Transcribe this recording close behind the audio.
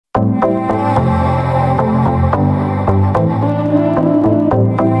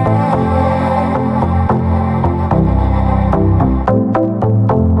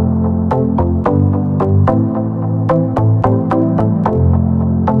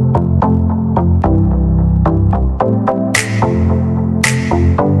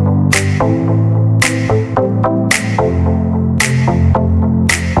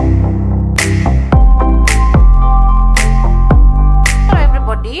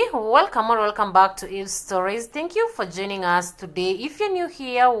Welcome back to Eve's Stories. Thank you for joining us today. If you're new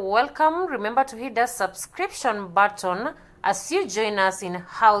here, welcome. Remember to hit that subscription button as you join us in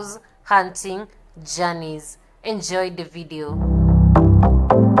house hunting journeys. Enjoy the video.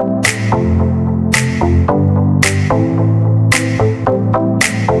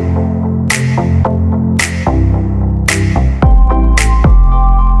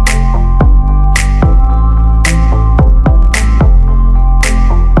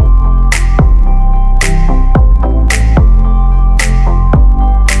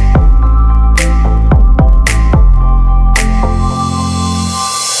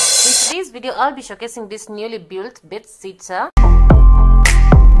 I'll be showcasing this newly built bedsitter.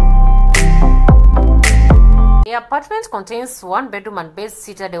 The apartment contains one bedroom and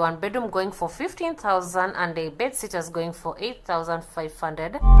bedsitter. The one bedroom going for 15,000 and the bedsitter is going for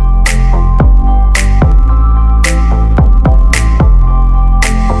 8,500.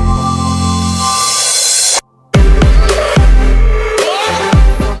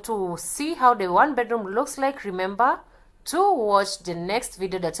 So to see how the one bedroom looks like, remember to watch the next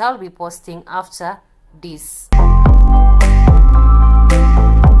video that I'll be posting after this.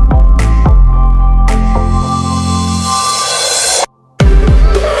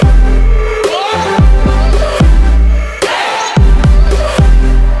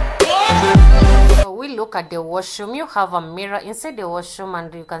 So we look at the washroom. You have a mirror inside the washroom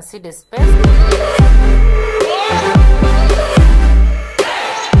and you can see the space.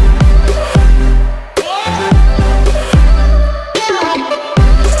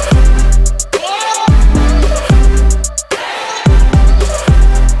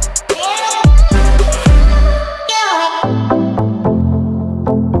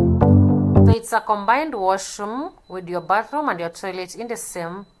 It's a combined washroom with your bathroom and your toilet in the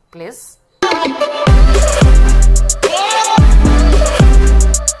same place. You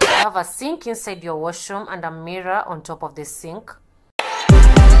have a sink inside your washroom and a mirror on top of the sink.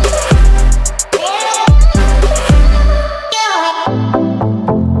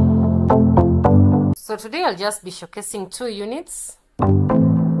 So today I'll just be showcasing 2 units.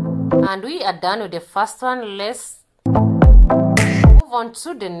 And we are done with the first one. Let's move on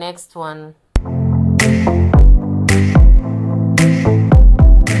to the next one.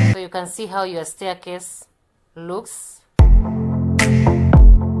 So you can see how your staircase looks.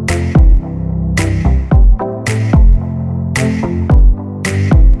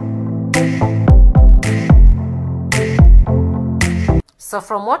 So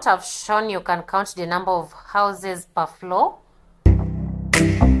from what I've shown, you can count the number of houses per floor.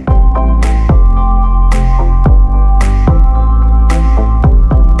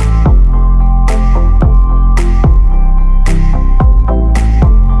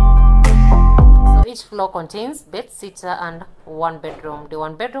 Each floor contains bedsitter and one bedroom. The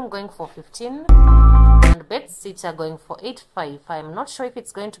one bedroom going for 15 and bedsitter going for 8,500. I'm not sure if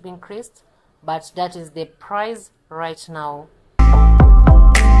it's going to be increased, but that is the price right now.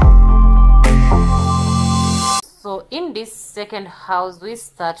 So in this second house, we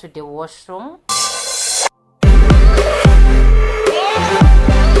start with the washroom.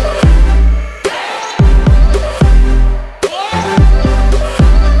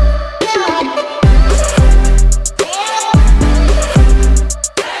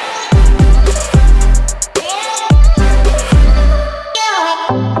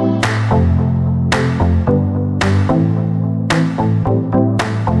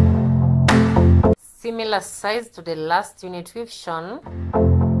 Similar size to the last unit we've shown.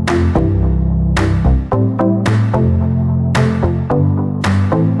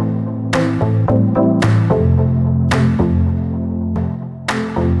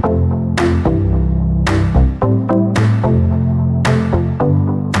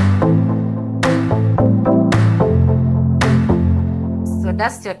 So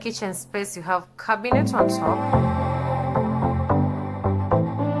that's your kitchen space. You have cabinet on top.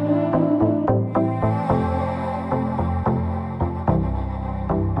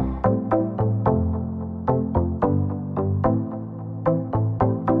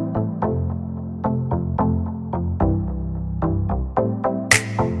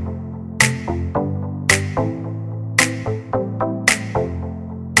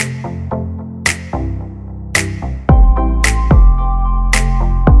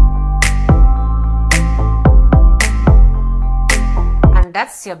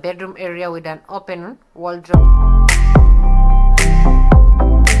 that's your bedroom area with an open wardrobe.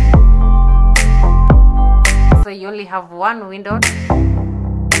 So you only have one window.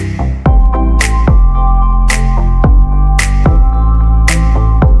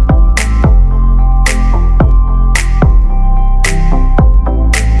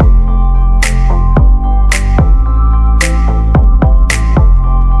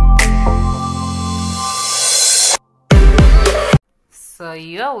 So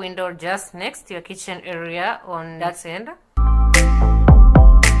your window just next to your kitchen area on that end.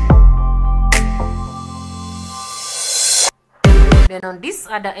 Then on this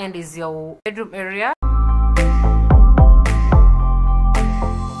other end is your bedroom area.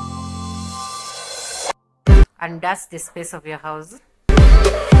 And that's the space of your house.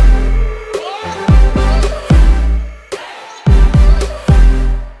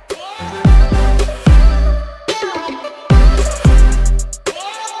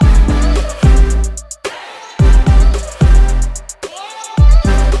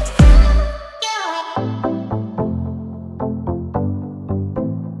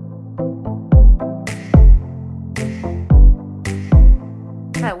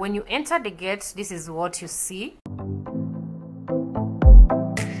 When you enter the gate, this is what you see.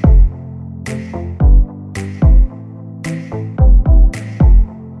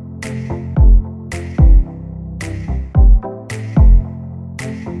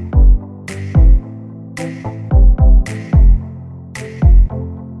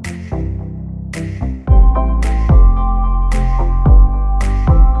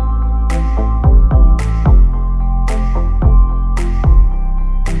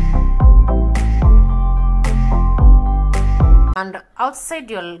 And outside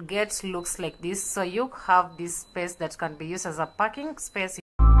your gate looks like this. So you have this space that can be used as a parking space.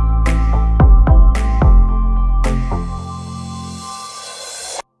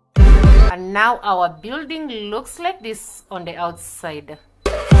 And now our building looks like this on the outside.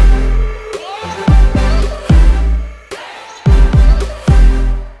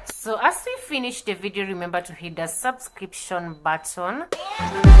 So as we finish the video, remember to hit the subscription button.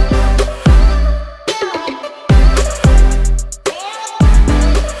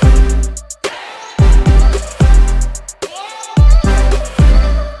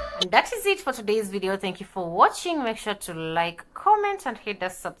 That is it for today's video. Thank you for watching. Make sure to like, comment, and hit the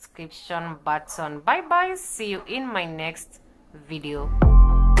subscription button. Bye bye. See you in my next video.